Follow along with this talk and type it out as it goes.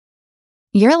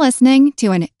You're listening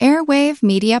to an Airwave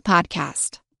Media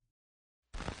Podcast.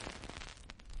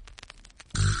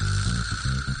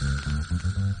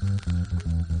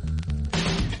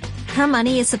 Her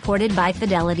Money is supported by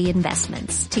Fidelity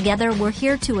Investments. Together, we're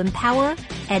here to empower,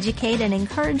 educate, and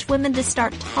encourage women to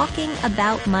start talking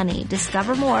about money.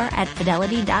 Discover more at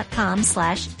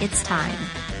fidelity.com/it's time.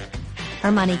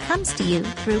 Her Money comes to you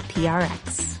through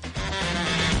PRX.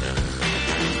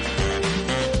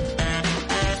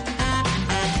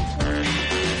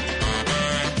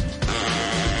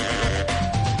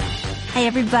 Hey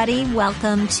everybody,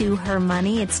 welcome to Her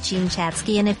Money. It's Jean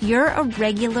Chatzky, and if you're a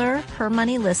regular Her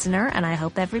Money listener, and I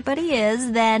hope everybody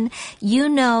is, then you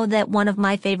know that one of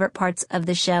my favorite parts of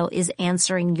the show is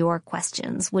answering your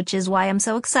questions, which is why I'm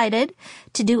so excited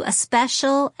to do a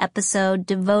special episode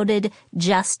devoted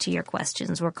just to your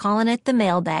questions. We're calling it the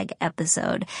mailbag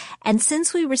episode. And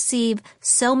since we receive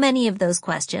so many of those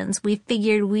questions, we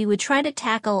figured we would try to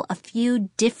tackle a few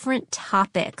different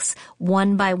topics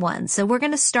one by one. So we're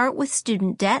going to start with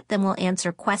student debt, then we'll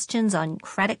answer questions on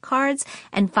credit cards,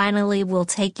 and finally we'll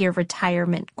take your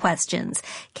retirement questions.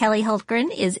 Kelly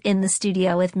Hultgren is in the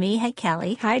studio with me. Hey,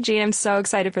 Kelly. Hi, Jean. I'm so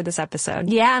excited for this episode.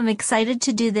 Yeah, I'm excited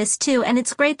to do this too. And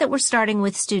it's great that we're starting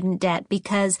with student debt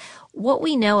because what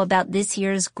we know about this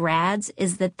year's grads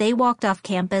is that they walked off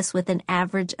campus with an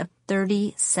average of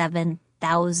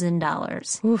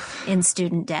 $37,000 in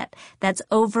student debt. That's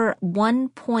over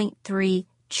 1.3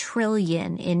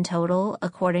 trillion in total,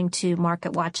 according to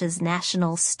MarketWatch's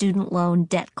National Student Loan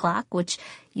Debt Clock, which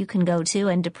you can go to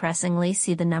and depressingly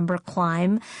see the number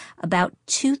climb about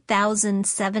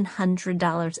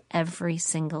 $2,700 every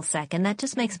single second. That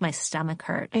just makes my stomach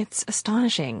hurt. It's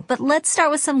astonishing. But let's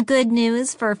start with some good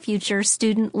news for future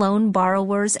student loan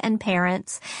borrowers and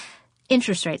parents.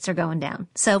 Interest rates are going down.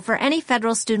 So for any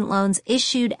federal student loans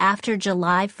issued after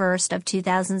July 1st of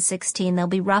 2016, they'll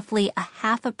be roughly a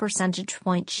 0.5 percentage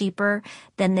point cheaper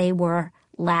than they were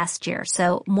last year.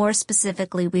 So more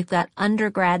specifically, we've got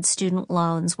undergrad student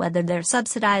loans, whether they're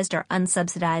subsidized or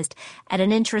unsubsidized, at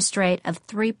an interest rate of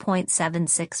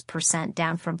 3.76%,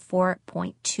 down from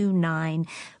 4.29%.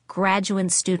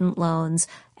 Graduate student loans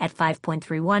at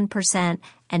 5.31%,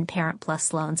 and Parent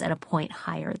Plus loans at a point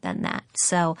higher than that.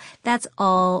 So that's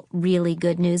all really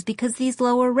good news because these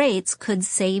lower rates could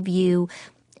save you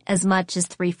as much as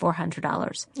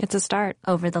 $300-400. It's a start.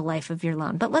 Over the life of your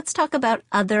loan. But let's talk about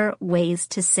other ways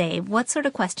to save. What sort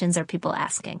of questions are people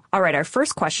asking? All right, our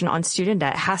first question on student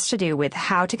debt has to do with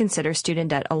how to consider student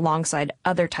debt alongside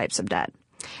other types of debt.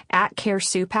 At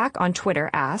CareSupac on Twitter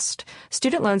asked,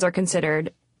 student loans are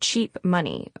considered cheap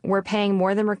money. We're paying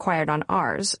more than required on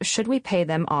ours. Should we pay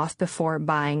them off before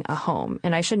buying a home?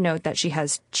 And I should note that she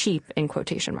has cheap in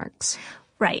quotation marks.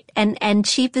 Right. And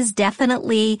cheap is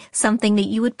definitely something that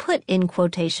you would put in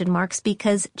quotation marks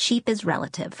because cheap is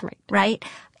relative, right?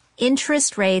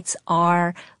 Interest rates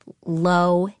are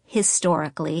low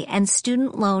historically, and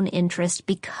student loan interest,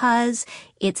 because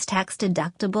it's tax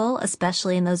deductible,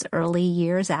 especially in those early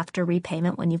years after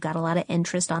repayment when you've got a lot of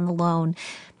interest on the loan,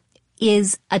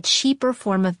 is a cheaper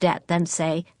form of debt than,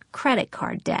 say, credit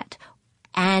card debt.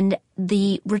 And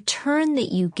the return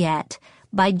that you get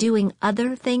by doing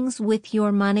other things with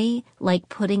your money, like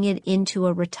putting it into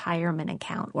a retirement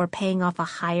account or paying off a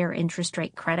higher interest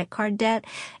rate credit card debt,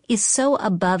 is so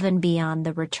above and beyond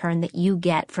the return that you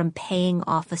get from paying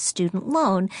off a student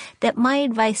loan that my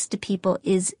advice to people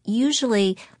is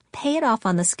usually pay it off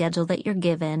on the schedule that you're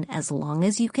given as long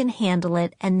as you can handle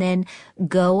it, and then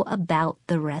go about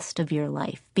the rest of your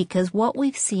life. Because what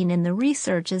we've seen in the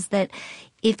research is that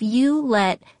if you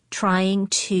let trying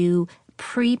to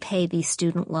prepay these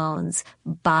student loans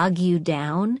bog you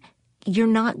down, you're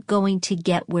not going to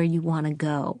get where you want to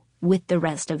go with the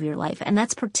rest of your life. And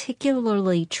that's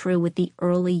particularly true with the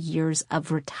early years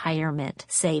of retirement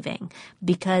saving,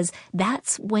 because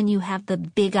that's when you have the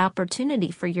big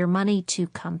opportunity for your money to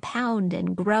compound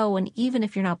and grow. And even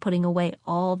if you're not putting away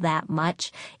all that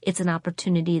much, it's an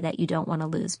opportunity that you don't want to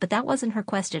lose. But that wasn't her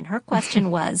question. Her question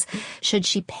was, should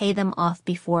she pay them off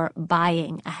before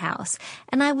buying a house?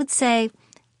 And I would say,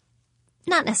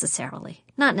 not necessarily.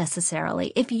 Not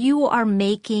necessarily. If you are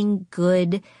making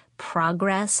good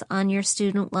progress on your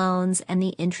student loans and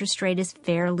the interest rate is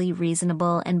fairly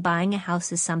reasonable and buying a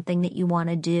house is something that you want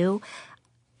to do,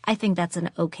 I think that's an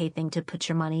okay thing to put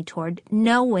your money toward,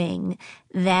 knowing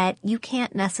that you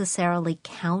can't necessarily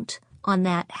count on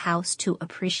that house to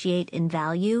appreciate in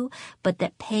value, but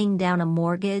that paying down a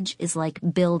mortgage is like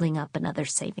building up another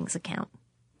savings account.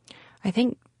 I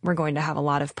think we're going to have a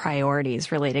lot of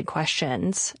priorities related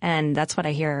questions, and that's what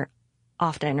I hear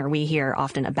often, or we hear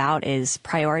often about, is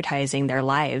prioritizing their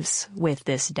lives with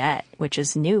this debt, which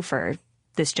is new for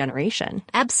this generation.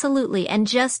 Absolutely. And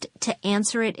just to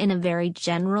answer it in a very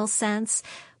general sense,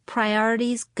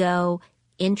 priorities go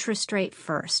interest rate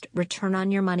first, return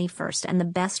on your money first. And the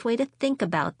best way to think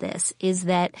about this is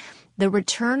that the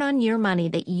return on your money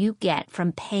that you get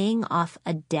from paying off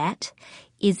a debt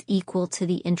is equal to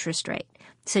the interest rate.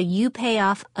 So you pay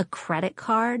off a credit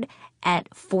card at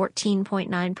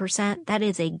 14.9%. That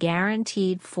is a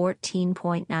guaranteed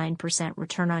 14.9%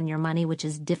 return on your money, which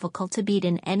is difficult to beat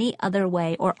in any other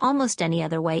way or almost any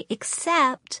other way,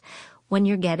 except when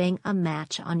you're getting a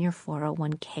match on your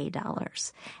 401k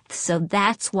dollars. So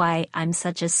that's why I'm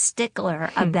such a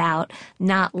stickler about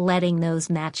not letting those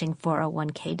matching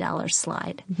 401k dollars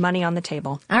slide. Money on the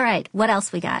table. All right. What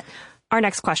else we got? Our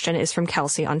next question is from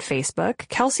Kelsey on Facebook.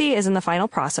 Kelsey is in the final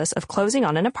process of closing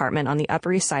on an apartment on the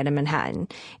Upper East Side of Manhattan,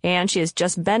 and she has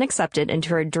just been accepted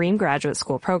into her dream graduate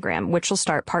school program, which will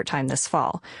start part-time this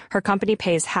fall. Her company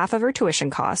pays half of her tuition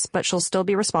costs, but she'll still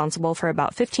be responsible for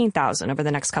about $15,000 over the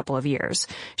next couple of years.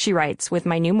 She writes, with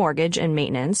my new mortgage and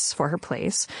maintenance for her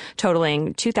place,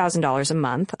 totaling $2,000 a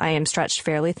month, I am stretched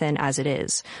fairly thin as it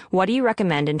is. What do you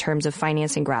recommend in terms of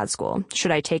financing grad school?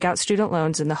 Should I take out student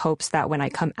loans in the hopes that when I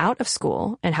come out of school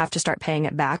and have to start paying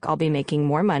it back, I'll be making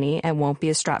more money and won't be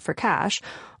as strapped for cash?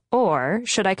 Or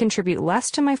should I contribute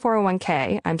less to my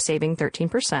 401k, I'm saving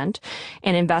 13%,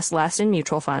 and invest less in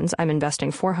mutual funds, I'm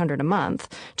investing $400 a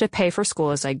month, to pay for school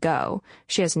as I go?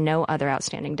 She has no other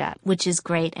outstanding debt. Which is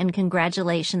great, and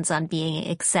congratulations on being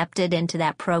accepted into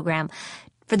that program.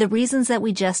 For the reasons that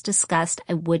we just discussed,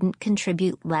 I wouldn't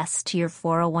contribute less to your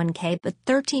 401k, but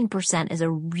 13% is a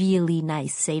really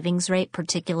nice savings rate,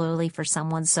 particularly for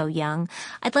someone so young.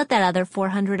 I'd let that other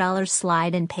 $400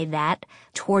 slide and pay that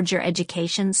towards your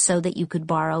education so that you could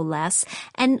borrow less.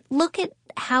 And look at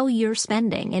how you're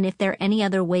spending. And if there are any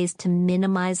other ways to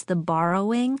minimize the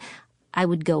borrowing, I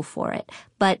would go for it.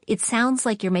 But it sounds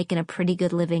like you're making a pretty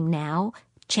good living now.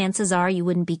 Chances are you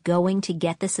wouldn't be going to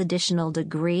get this additional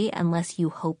degree unless you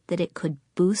hope that it could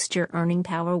boost your earning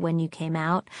power when you came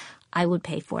out. I would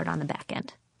pay for it on the back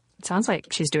end. It sounds like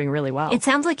she's doing really well. It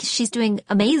sounds like she's doing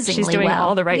amazingly well. She's doing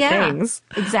all the right things.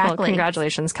 Exactly. Well,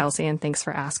 congratulations, Kelsey, and thanks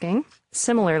for asking.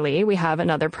 Similarly, we have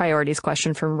another priorities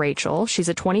question from Rachel. She's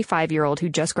a 25-year-old who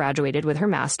just graduated with her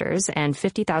master's and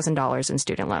 $50,000 in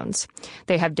student loans.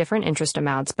 They have different interest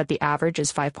amounts, but the average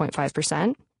is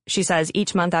 5.5%. She says,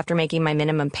 each month after making my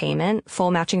minimum payment,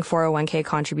 full matching 401k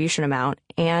contribution amount,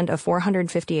 and a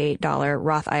 $458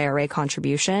 Roth IRA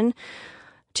contribution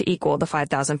to equal the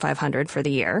 $5,500 for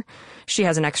the year, she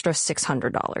has an extra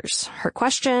 $600. Her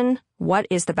question, what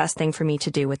is the best thing for me to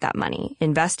do with that money?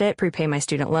 Invest it, prepay my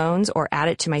student loans, or add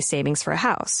it to my savings for a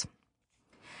house?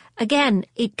 Again,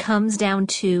 it comes down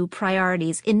to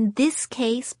priorities. In this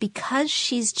case, because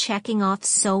she's checking off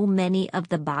so many of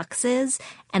the boxes,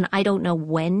 and I don't know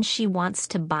when she wants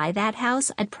to buy that house,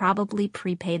 I'd probably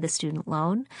prepay the student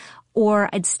loan, or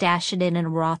I'd stash it in a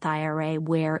Roth IRA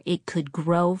where it could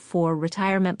grow for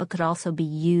retirement, but could also be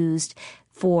used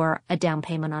for a down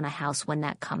payment on a house when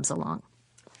that comes along.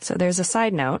 So there's a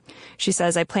side note. She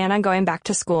says, I plan on going back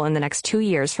to school in the next 2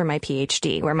 years for my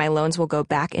PhD, where my loans will go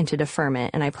back into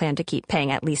deferment, and I plan to keep paying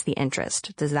at least the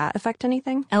interest. Does that affect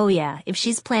anything? Oh, yeah. If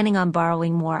she's planning on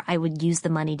borrowing more, I would use the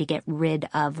money to get rid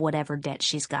of whatever debt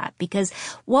she's got. Because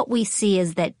what we see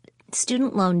is that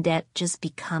student loan debt just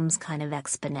becomes kind of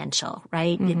exponential,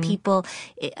 right? People,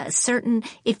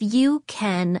 if you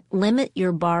can limit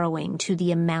your borrowing to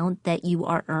the amount that you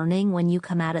are earning when you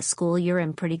come out of school, you're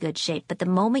in pretty good shape. But the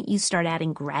moment you start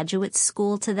adding graduate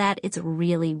school to that, it's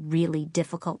really, really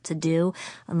difficult to do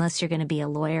unless you're going to be a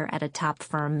lawyer at a top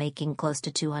firm making close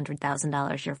to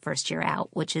 $200,000 your first year out,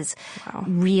 which is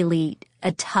really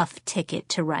a tough ticket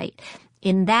to write.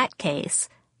 In that case,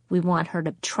 we want her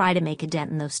to try to make a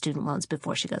dent in those student loans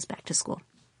before she goes back to school.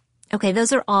 Okay,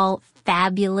 those are all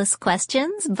fabulous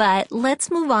questions, but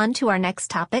let's move on to our next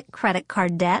topic, credit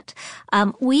card debt.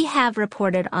 We have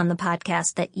reported on the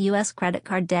podcast that U.S. credit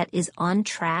card debt is on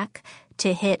track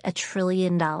to hit $1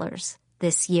 trillion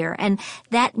this year, and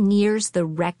that nears the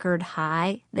record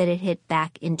high that it hit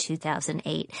back in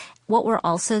 2008. What we're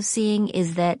also seeing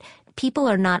is that people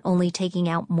are not only taking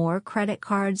out more credit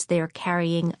cards, they're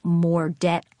carrying more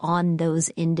debt on those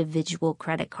individual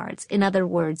credit cards. In other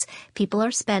words, people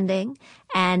are spending,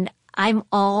 and I'm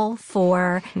all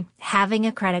for having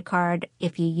a credit card.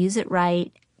 If you use it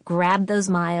right, grab those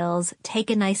miles, take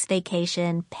a nice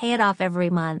vacation, pay it off every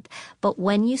month. But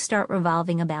when you start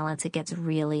revolving a balance, it gets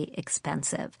really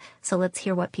expensive. So let's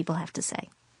hear what people have to say.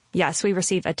 Yes, we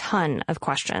receive a ton of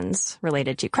questions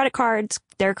related to credit cards,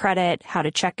 their credit, how to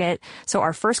check it. So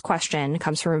our first question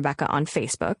comes from Rebecca on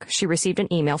Facebook. She received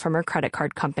an email from her credit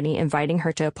card company inviting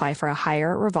her to apply for a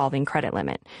higher revolving credit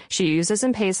limit. She uses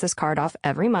and pays this card off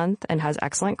every month and has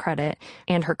excellent credit,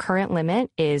 and her current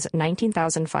limit is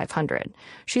 $19,500.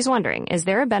 She's wondering, is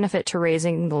there a benefit to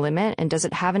raising the limit, and does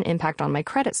it have an impact on my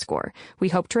credit score? We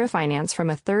hope to refinance from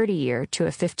a 30-year to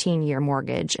a 15-year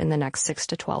mortgage in the next 6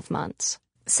 to 12 months.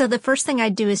 So the first thing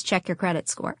I'd do is check your credit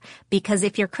score, because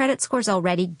if your credit score is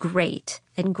already great,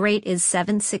 and great is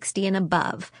 760 and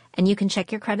above, and you can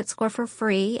check your credit score for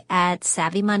free at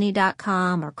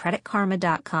savvymoney.com or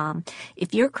creditkarma.com.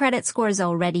 If your credit score is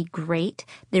already great,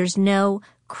 there's no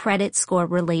credit score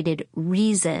related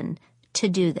reason to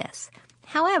do this.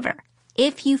 However,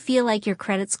 if you feel like your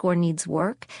credit score needs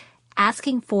work,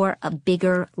 asking for a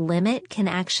bigger limit can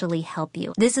actually help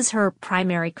you. This is her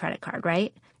primary credit card,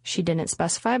 right? She didn't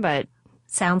specify, but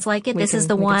sounds like it. This is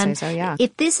the one. Say so, yeah.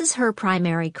 If this is her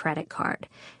primary credit card,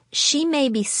 she may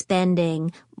be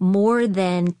spending more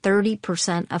than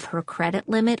 30% of her credit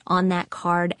limit on that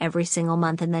card every single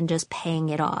month and then just paying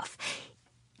it off.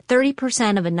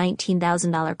 30% of a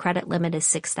 $19,000 credit limit is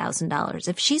 $6,000.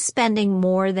 If she's spending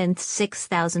more than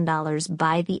 $6,000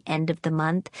 by the end of the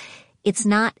month, it's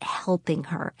not helping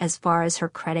her as far as her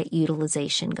credit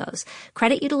utilization goes.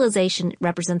 Credit utilization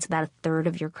represents about a third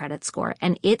of your credit score,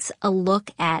 and it's a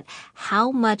look at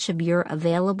how much of your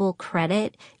available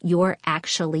credit you're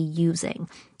actually using.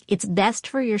 It's best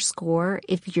for your score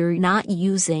if you're not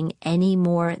using any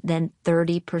more than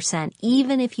 30%,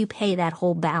 even if you pay that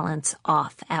whole balance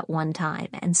off at one time.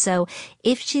 And so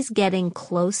if she's getting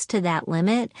close to that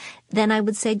limit, then I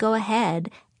would say go ahead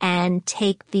and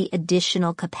take the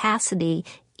additional capacity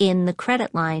in the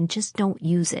credit line. Just don't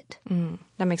use it.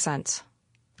 That makes sense.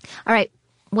 All right.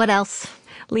 What else?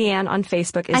 Leanne on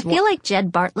Facebook is... I feel like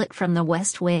Jed Bartlett from The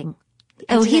West Wing.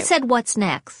 Oh, he said, what's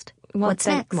next? What's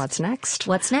next? What's next?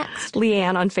 What's next?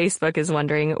 Leanne on Facebook is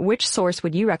wondering, which source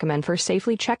would you recommend for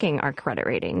safely checking our credit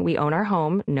rating? We own our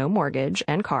home, no mortgage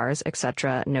and cars,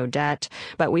 etc., no debt.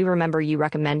 But we remember you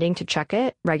recommending to check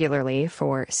it regularly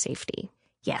for safety.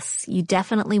 Yes, you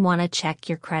definitely want to check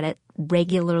your credit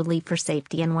regularly for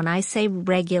safety. And when I say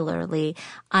regularly,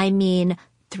 I mean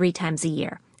 3 times a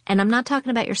year. And I'm not talking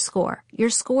about your score.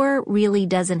 Your score really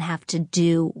doesn't have to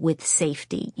do with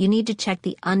safety. You need to check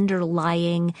the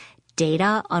underlying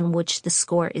data on which the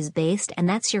score is based, and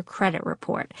that's your credit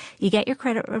report. You get your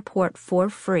credit report for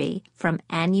free from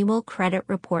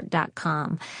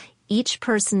annualcreditreport.com. Each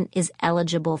person is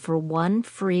eligible for one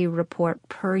free report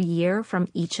per year from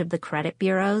each of the credit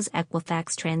bureaus,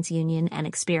 Equifax, TransUnion, and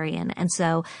Experian. And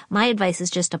so my advice is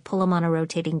just to pull them on a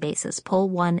rotating basis. Pull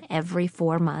one every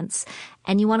 4 months.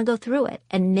 And you want to go through it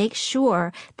and make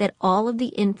sure that all of the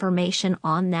information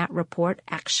on that report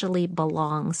actually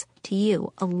belongs to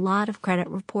you. A lot of credit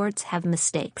reports have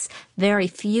mistakes. Very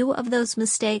few of those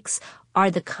mistakes are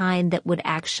the kind that would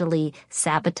actually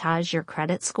sabotage your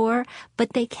credit score,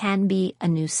 but they can be a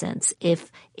nuisance if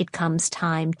it comes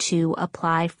time to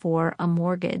apply for a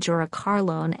mortgage or a car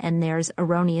loan and there's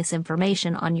erroneous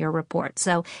information on your report.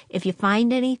 So if you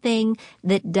find anything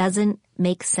that doesn't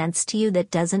make sense to you,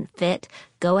 that doesn't fit,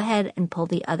 go ahead and pull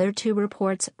the other 2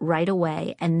 reports right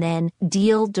away and then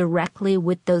deal directly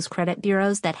with those credit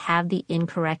bureaus that have the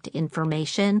incorrect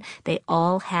information. They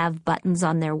all have buttons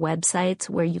on their websites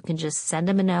where you can just send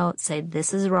them a note, say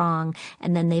this is wrong,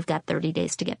 and then they've got 30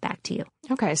 days to get back to you.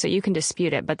 Okay, so you can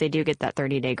dispute it, but they do get that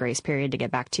 30-day grace period to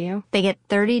get back to you? They get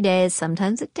 30 days.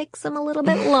 Sometimes it takes them a little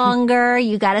bit longer.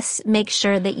 You got to make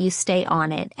sure that you stay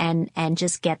on it and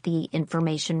just get the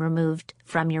information removed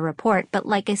from your report. But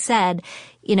like I said,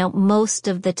 most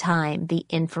of the time the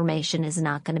information is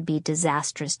not going to be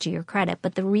disastrous to your credit.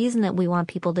 But the reason that we want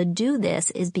people to do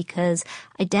this is because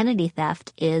identity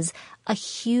theft is a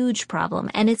huge problem.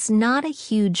 And it's not a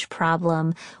huge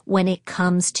problem when it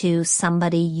comes to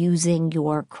somebody using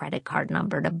your credit card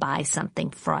number to buy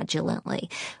something fraudulently.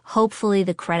 Hopefully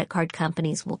the credit card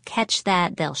companies will catch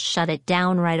that. They'll shut it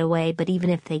down right away. But even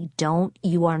if they don't,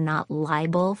 you are not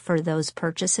liable for those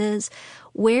purchases.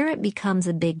 Where it becomes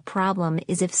a big problem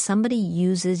is if somebody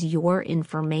uses your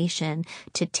information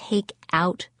to take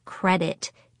out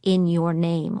credit in your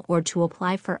name, or to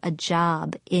apply for a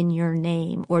job in your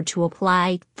name, or to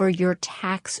apply for your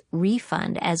tax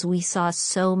refund, as we saw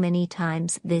so many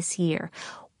times this year.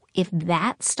 If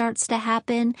that starts to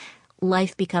happen,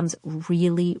 life becomes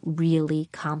really, really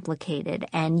complicated,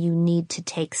 and you need to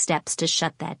take steps to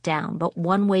shut that down. But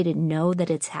one way to know that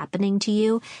it's happening to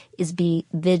you is be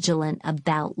vigilant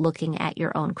about looking at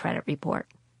your own credit report.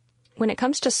 When it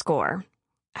comes to score,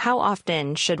 How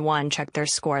often should one check their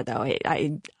score, though?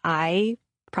 I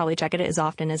probably check it as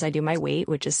often as I do my weight,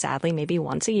 which is sadly maybe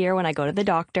once a year when I go to the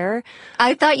doctor.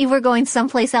 I thought you were going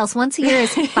someplace else. Once a year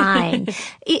is fine.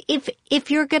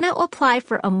 If you're going to apply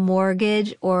for a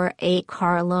mortgage or a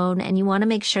car loan and you want to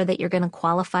make sure that you're going to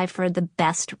qualify for the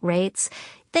best rates,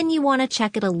 then you want to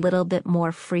check it a little bit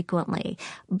more frequently.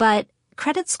 But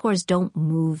credit scores don't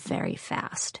move very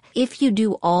fast. If you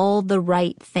do all the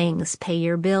right things, pay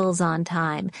your bills on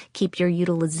time, keep your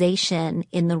utilization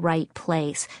in the right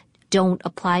place, don't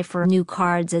apply for new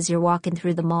cards as you're walking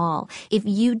through the mall. If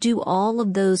you do all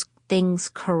of those things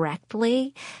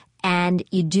correctly and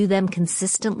you do them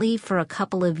consistently for a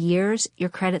couple of years, your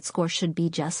credit score should be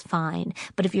just fine.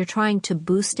 But if you're trying to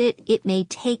boost it, it may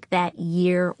take that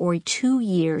year or 2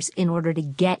 years in order to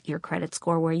get your credit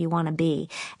score where you want to be.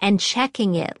 And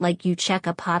checking it like you check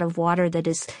a pot of water that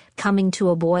is coming to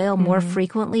a boil more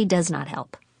frequently does not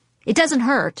help. It doesn't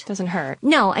hurt. Doesn't hurt.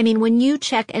 No, I mean, when you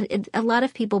check, and a lot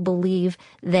of people believe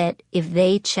that if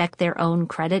they check their own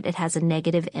credit, it has a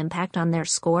negative impact on their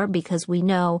score, because we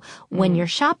know when you're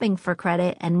shopping for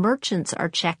credit and merchants are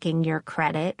checking your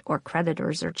credit or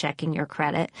creditors are checking your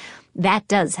credit, that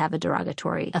does have a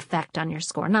derogatory effect on your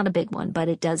score. Not a big one, but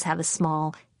it does have a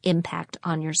small impact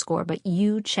on your score. But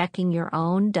you checking your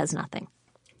own does nothing.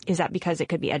 Is that because it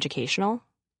could be educational?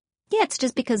 Yeah, it's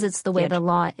just because it's the way the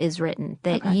law is written,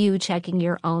 that you checking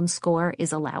your own score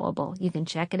is allowable. You can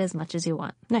check it as much as you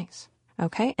want. Nice.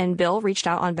 Okay, and Bill reached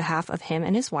out on behalf of him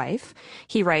and his wife.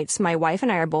 He writes, "My wife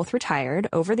and I are both retired.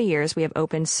 Over the years, we have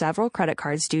opened several credit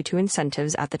cards due to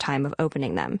incentives at the time of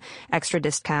opening them, extra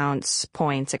discounts,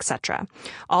 points, etc.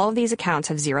 All of these accounts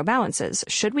have zero balances.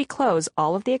 Should we close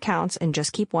all of the accounts and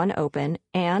just keep one open?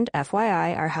 And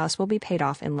FYI, our house will be paid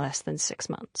off in less than 6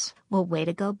 months." Well, way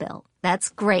to go, Bill. That's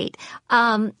great.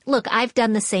 Look, I've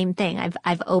done the same thing.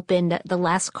 I've opened, the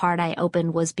last card I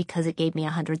opened was because it gave me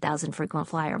 100,000 frequent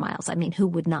flyer miles. I mean, who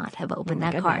would not have opened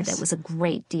that card? It was a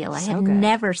great deal. I have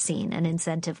never seen an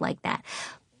incentive like that.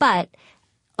 But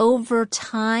over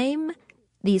time,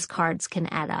 these cards can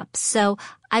add up. So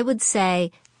I would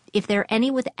say if there are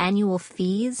any with annual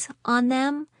fees on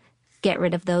them, get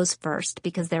rid of those first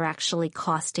because they're actually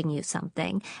costing you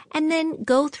something. And then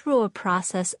go through a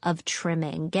process of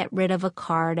trimming. Get rid of a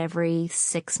card every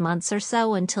 6 months or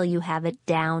so until you have it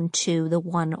down to the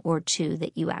 1 or 2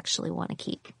 that you actually want to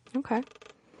keep. Okay.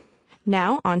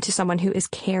 Now, on to someone who is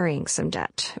carrying some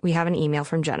debt. We have an email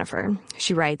from Jennifer.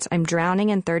 She writes, "I'm drowning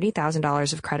in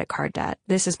 $30,000 of credit card debt.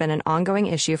 This has been an ongoing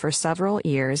issue for several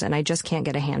years, and I just can't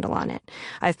get a handle on it.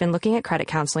 I've been looking at credit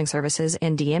counseling services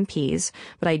and DMPs,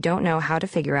 but I don't know how to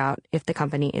figure out if the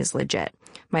company is legit.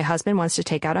 My husband wants to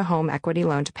take out a home equity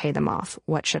loan to pay them off.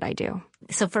 What should I do?"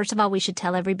 So first of all, we should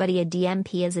tell everybody a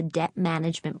DMP is a debt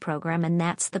management program, and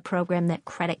that's the program that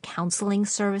credit counseling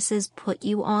services put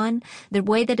you on. The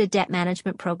way that a debt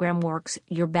management program works,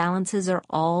 your balances are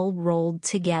all rolled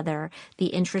together. The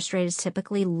interest rate is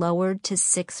typically lowered to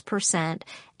 6%.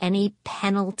 Any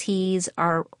penalties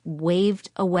are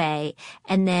waived away.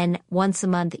 And then once a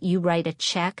month, you write a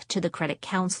check to the credit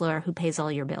counselor who pays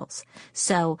all your bills.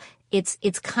 So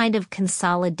it's kind of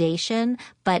consolidation,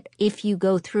 but if you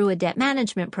go through a debt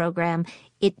management program,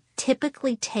 it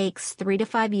typically takes 3 to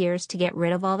 5 years to get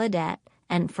rid of all the debt.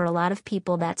 And for a lot of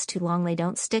people, that's too long. They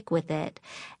don't stick with it.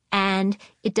 And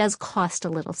it does cost a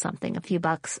little something, a few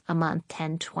bucks a month,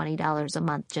 $10, $20 a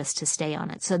month just to stay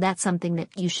on it. So that's something that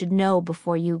you should know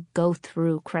before you go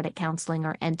through credit counseling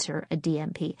or enter a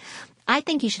DMP. I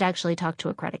think you should actually talk to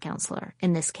a credit counselor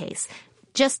in this case,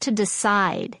 just to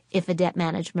decide if a debt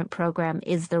management program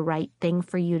is the right thing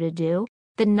for you to do.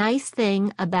 The nice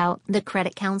thing about the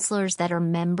credit counselors that are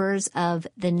members of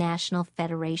the National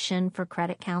Federation for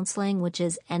Credit Counseling, which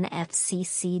is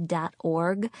nfcc.org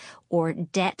or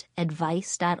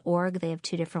debtadvice.org, they have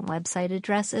 2 different website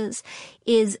addresses,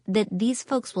 is that these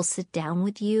folks will sit down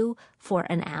with you for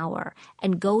an hour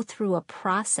and go through a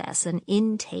process, an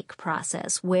intake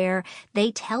process, where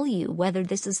they tell you whether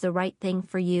this is the right thing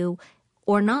for you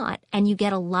or not. And you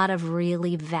get a lot of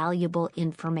really valuable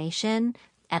information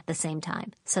at the same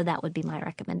time. So that would be my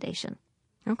recommendation.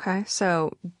 Okay,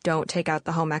 so don't take out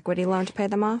the home equity loan to pay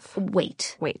them off?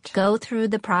 Wait. Wait. Go through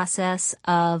the process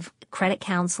of credit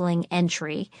counseling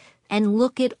entry and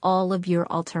look at all of your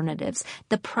alternatives.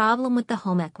 The problem with the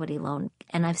home equity loan,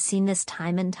 and I've seen this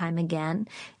time and time again,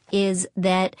 is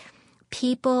that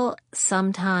people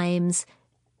sometimes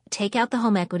take out the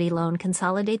home equity loan,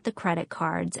 consolidate the credit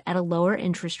cards at a lower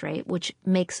interest rate, which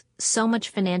makes so much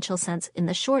financial sense in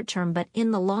the short term, but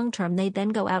in the long term, they then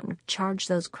go out and charge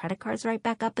those credit cards right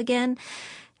back up again.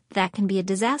 that can be a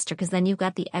disaster because then you've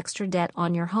got the extra debt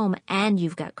on your home and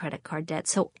you've got credit card debt.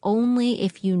 So only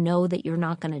if you know that you're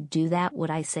not going to do that would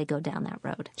I say go down that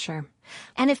road. Sure.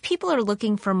 And if people are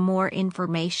looking for more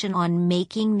information on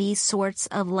making these sorts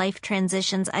of life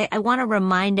transitions, I want to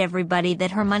remind everybody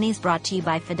that Her Money is brought to you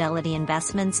by Fidelity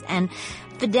Investments. And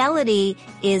Fidelity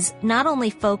is not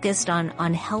only focused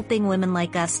on helping women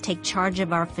like us take charge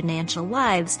of our financial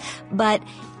lives, but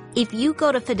if you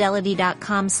go to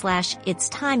fidelity.com/it's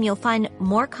time, you'll find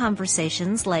more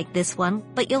conversations like this one,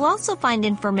 but you'll also find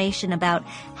information about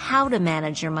how to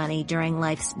manage your money during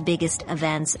life's biggest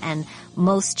events and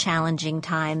most challenging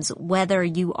times, whether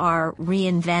you are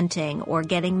reinventing or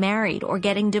getting married or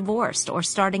getting divorced or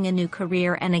starting a new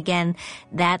career. And again,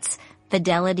 that's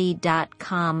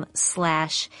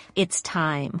fidelity.com/it's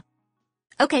time.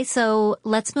 Okay, so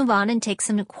let's move on and take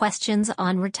some questions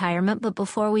on retirement. But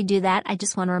before we do that, I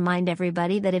just want to remind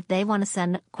everybody that if they want to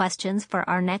send questions for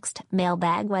our next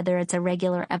mailbag, whether it's a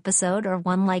regular episode or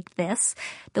one like this,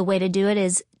 the way to do it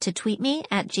is to tweet me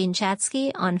at Jean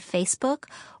Chatzky on Facebook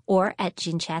or at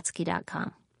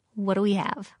jeanchatzky.com. What do we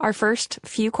have? Our first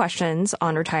few questions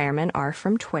on retirement are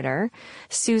from Twitter.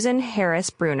 Susan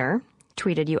Harris Bruner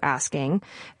tweeted you asking,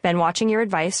 been watching your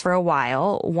advice for a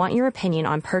while, want your opinion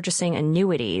on purchasing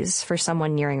annuities for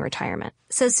someone nearing retirement.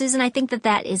 So, Susan, I think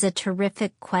that is a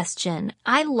terrific question.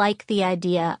 I like the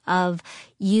idea of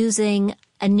using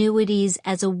annuities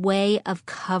as a way of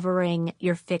covering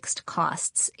your fixed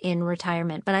costs in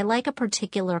retirement. But I like a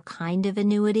particular kind of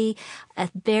annuity, a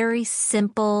very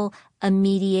simple,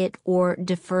 immediate or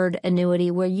deferred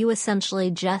annuity where you essentially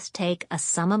just take a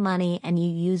sum of money and you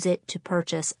use it to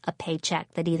purchase a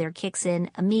paycheck that either kicks in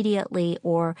immediately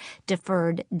or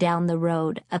deferred down the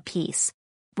road a piece.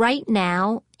 Right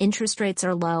now, interest rates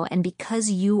are low, and because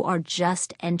you are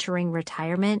just entering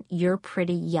retirement, you're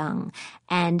pretty young.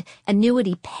 And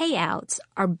annuity payouts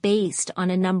are based on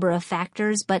a number of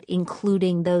factors, but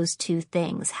including those two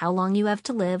things. How long you have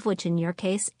to live, which in your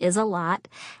case is a lot,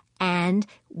 and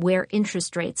where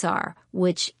interest rates are,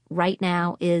 which right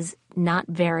now is not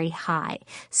very high.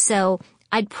 So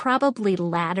I'd probably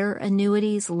ladder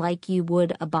annuities like you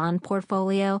would a bond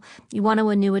portfolio. You want to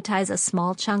annuitize a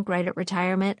small chunk right at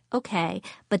retirement? Okay.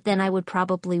 But then I would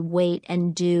probably wait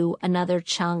and do another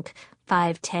chunk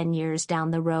 5-10 years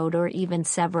down the road, or even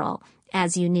several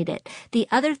as you need it. The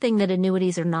other thing that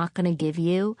annuities are not going to give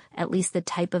you, at least the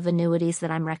type of annuities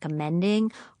that I'm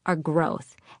recommending, are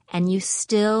growth. And you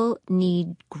still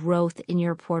need growth in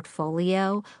your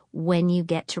portfolio when you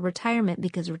get to retirement,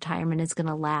 because retirement is going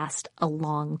to last a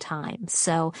long time.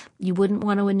 So you wouldn't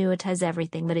want to annuitize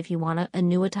everything, but if you want to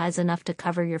annuitize enough to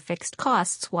cover your fixed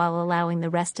costs while allowing the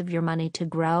rest of your money to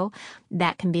grow,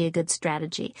 that can be a good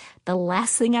strategy. The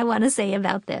last thing I want to say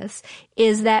about this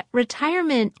is that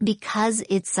retirement, because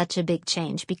it's such a big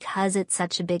change, because it's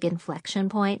such a big inflection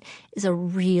point, is a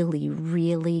really,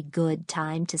 really good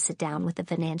time to sit down with a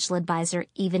financial advisor,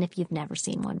 even if you've never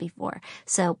seen one before.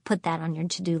 So put that on your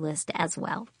to-do list as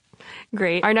well.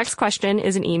 Great. Our next question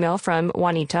is an email from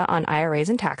Juanita on IRAs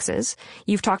and taxes.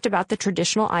 You've talked about the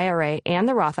traditional IRA and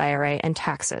the Roth IRA and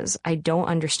taxes. I don't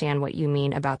understand what you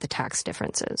mean about the tax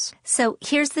differences. So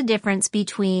here's the difference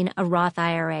between a Roth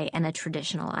IRA and a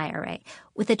traditional IRA.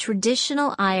 With a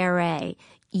traditional IRA,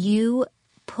 you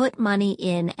put money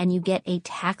in and you get a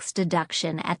tax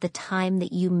deduction at the time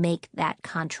that you make that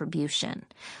contribution.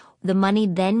 The money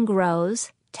then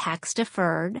grows, tax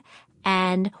deferred,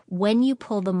 and when you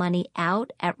pull the money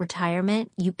out at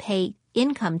retirement, you pay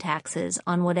income taxes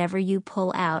on whatever you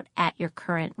pull out at your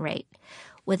current rate.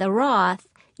 With a Roth,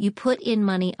 you put in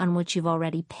money on which you've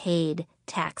already paid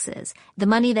taxes. The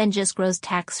money then just grows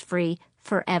tax-free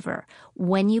forever.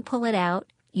 When you pull it out,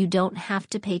 you don't have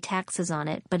to pay taxes on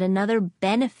it. But another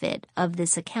benefit of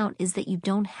this account is that you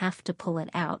don't have to pull it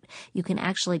out. You can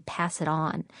actually pass it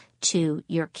on to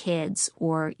your kids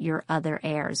or your other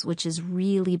heirs, which is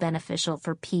really beneficial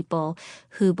for people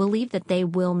who believe that they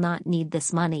will not need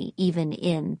this money even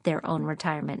in their own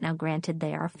retirement. Now, granted,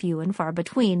 they are few and far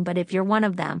between, but if you're one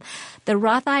of them, the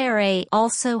Roth IRA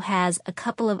also has a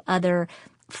couple of other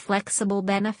flexible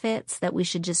benefits that we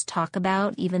should just talk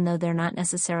about, even though they're not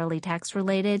necessarily tax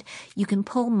related. You can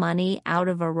pull money out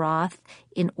of a Roth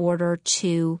in order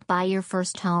to buy your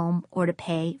first home or to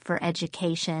pay for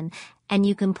education. And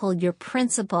you can pull your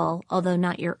principal, although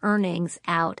not your earnings,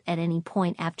 out at any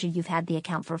point after you've had the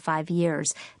account for 5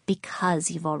 years because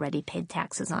you've already paid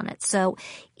taxes on it. So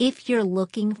if you're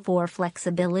looking for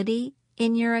flexibility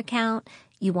in your account,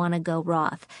 you want to go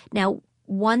Roth. Now,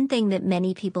 one thing that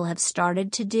many people have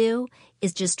started to do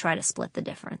is just try to split the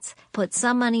difference. Put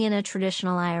some money in a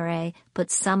traditional IRA, put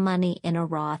some money in a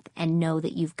Roth, and know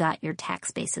that you've got your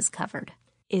tax bases covered.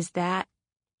 Is that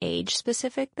age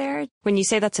specific there? When you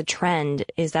say that's a trend,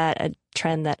 is that a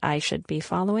trend that I should be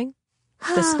following?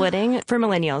 The splitting? For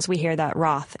millennials, we hear that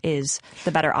Roth is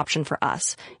the better option for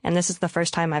us. And this is the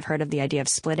first time I've heard of the idea of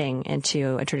splitting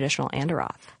into a traditional and a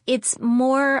Roth. It's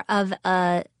more of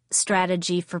a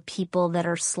strategy for people that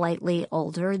are slightly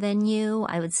older than you.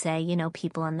 I would say,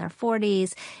 people in their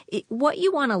 40s. What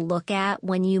you want to look at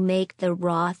when you make the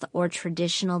Roth or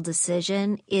traditional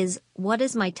decision is, what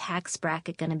is my tax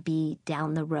bracket going to be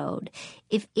down the road?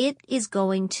 If it is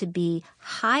going to be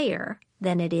higher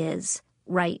than it is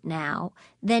right now,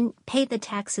 then pay the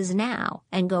taxes now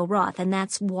and go Roth. And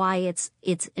that's why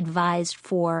it's advised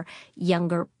for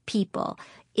younger people.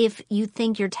 If you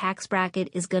think your tax bracket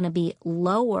is going to be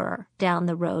lower down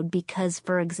the road because,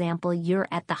 for example, you're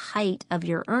at the height of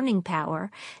your earning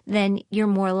power, then you're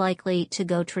more likely to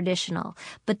go traditional.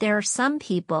 But there are some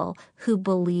people who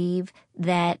believe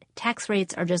that tax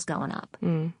rates are just going up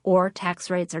or tax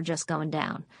rates are just going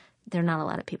down. There are not a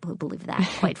lot of people who believe that,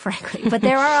 quite frankly. But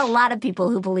there are a lot of people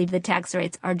who believe the tax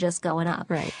rates are just going up.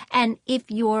 Right. And if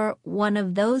you're one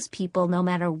of those people, no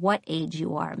matter what age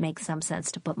you are, it makes some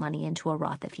sense to put money into a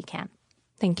Roth if you can.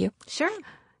 Thank you. Sure.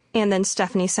 And then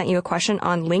Stephanie sent you a question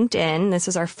on LinkedIn. This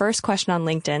is our first question on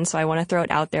LinkedIn, so I want to throw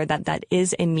it out there that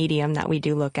is a medium that we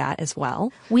do look at as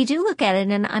well. We do look at it,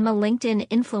 and I'm a LinkedIn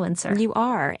influencer. You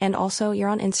are. And also you're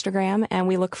on Instagram, and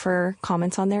we look for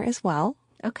comments on there as well.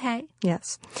 Okay.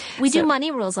 Yes. We do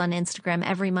Money Rules on Instagram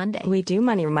every Monday. We do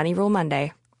Money Rule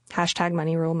Monday. #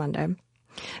 Money Rule Monday.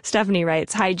 Stephanie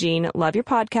writes, "Hi, Jean. Love your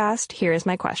podcast. Here is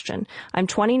my question. I'm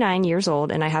 29 years old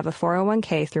and I have a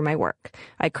 401k through my work.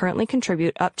 I currently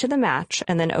contribute up to the match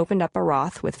and then opened up a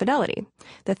Roth with Fidelity.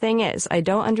 The thing is, I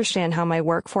don't understand how my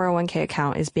work 401k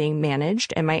account is being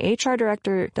managed, and my HR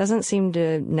director doesn't seem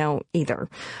to know either.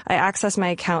 I access my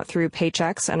account through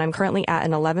Paychex, and I'm currently at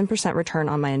an 11% return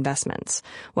on my investments.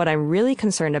 What I'm really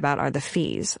concerned about are the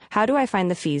fees. How do I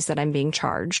find the fees that I'm being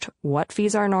charged? What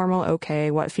fees are normal? Okay.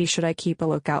 What fees should I keep a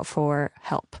lookout for?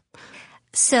 Help."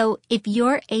 So if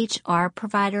your HR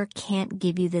provider can't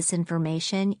give you this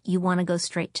information, you want to go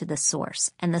straight to the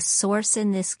source. And the source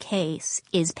in this case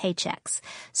is Paychex.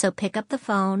 So pick up the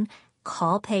phone,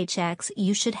 call Paychex.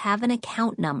 You should have an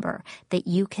account number that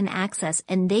you can access,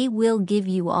 and they will give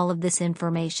you all of this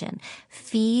information.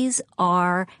 Fees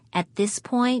are, at this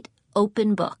point,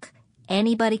 open book.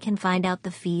 Anybody can find out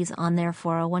the fees on their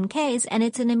 401ks, and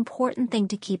it's an important thing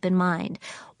to keep in mind.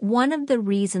 One of the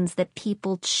reasons that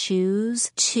people choose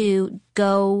to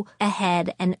go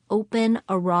ahead and open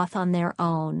a Roth on their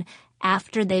own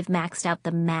after they've maxed out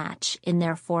the match in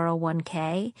their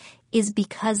 401k is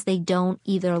because they don't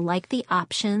either like the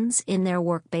options in their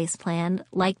work-based plan,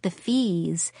 like the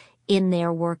fees in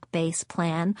their work-based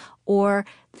plan, or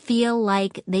feel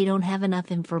like they don't have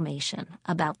enough information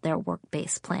about their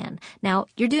work-based plan. Now,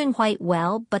 you're doing quite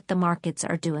well, but the markets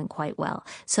are doing quite well.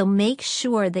 So make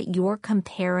sure that you're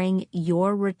comparing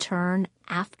your return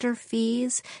after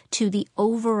fees to the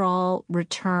overall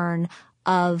return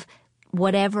of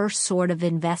whatever sort of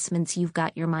investments you've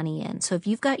got your money in. So if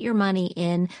you've got your money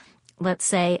in, let's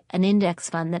say, an index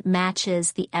fund that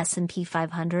matches the S&P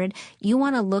 500, you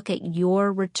want to look at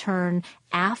your return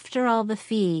after all the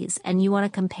fees, and you want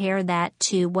to compare that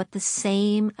to what the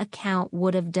same account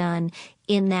would have done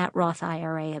in that Roth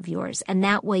IRA of yours. And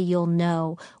that way you'll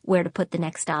know where to put the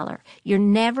next dollar. You're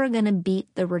never going to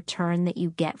beat the return that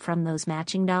you get from those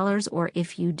matching dollars, or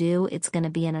if you do, it's going to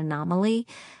be an anomaly.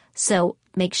 So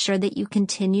make sure that you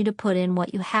continue to put in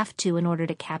what you have to in order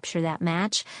to capture that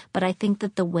match. But I think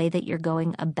that the way that you're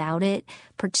going about it,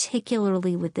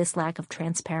 particularly with this lack of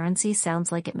transparency, sounds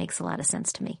like it makes a lot of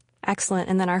sense to me. Excellent.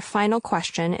 And then our final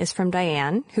question is from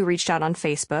Diane, who reached out on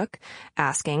Facebook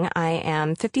asking, "I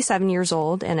am 57 years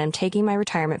old and am taking my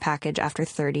retirement package after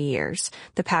 30 years.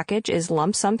 The package is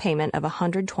lump sum payment of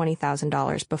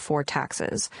 $120,000 before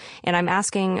taxes. And I'm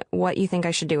asking what you think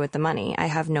I should do with the money. I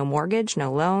have no mortgage,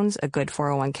 no loans, a good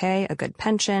 401k, a good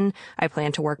pension. I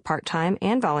plan to work part-time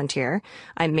and volunteer.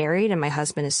 I'm married and my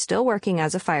husband is still working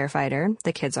as a firefighter.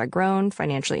 The kids are grown,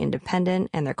 financially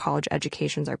independent, and their college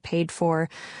educations are paid for.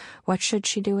 What should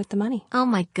she do with the money?" Oh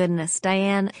my goodness,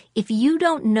 Diane. If you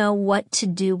don't know what to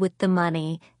do with the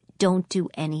money, don't do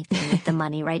anything with the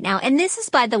money right now. And this is,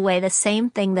 by the way, the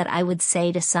same thing that I would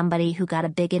say to somebody who got a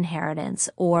big inheritance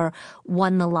or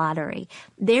won the lottery.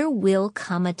 There will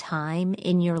come a time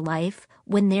in your life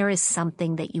when there is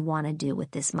something that you want to do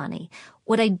with this money.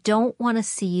 What I don't want to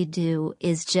see you do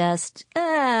is just,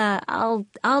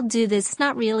 I'll do this. It's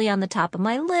not really on the top of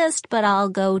my list, but I'll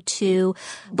go to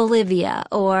Bolivia,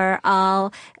 or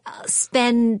I'll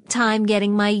spend time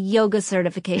getting my yoga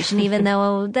certification, even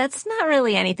though that's not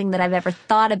really anything that I've ever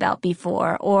thought about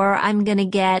before, or I'm going to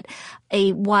get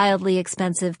a wildly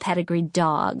expensive pedigreed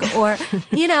dog, or,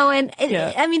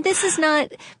 I mean, this is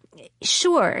not,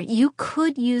 sure, you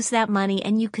could use that money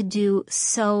and you could do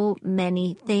so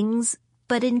many things,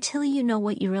 but until you know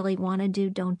what you really want to do,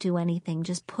 don't do anything.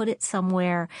 Just put it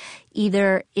somewhere.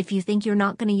 Either if you think you're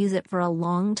not going to use it for a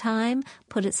long time,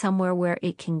 put it somewhere where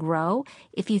it can grow.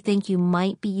 If you think you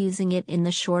might be using it in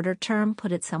the shorter term,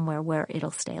 put it somewhere where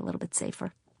it'll stay a little bit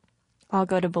safer. I'll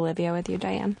go to Bolivia with you,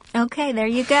 Diane. Okay, there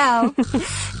you go.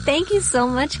 Thank you so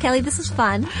much, Kelly. This was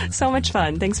fun. So much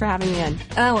fun. Thanks for having me in.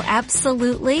 Oh,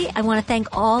 absolutely. I want to thank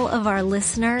all of our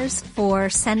listeners for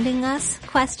sending us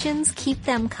questions. Keep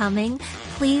them coming.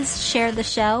 Please share the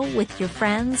show with your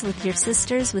friends, with your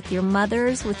sisters, with your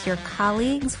mothers, with your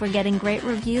colleagues. We're getting great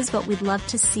reviews, but we'd love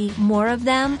to see more of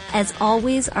them. As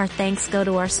always, our thanks go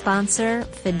to our sponsor,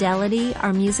 Fidelity.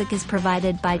 Our music is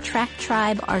provided by Track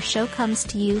Tribe. Our show comes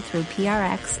to you through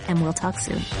PRX, and we'll talk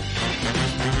soon.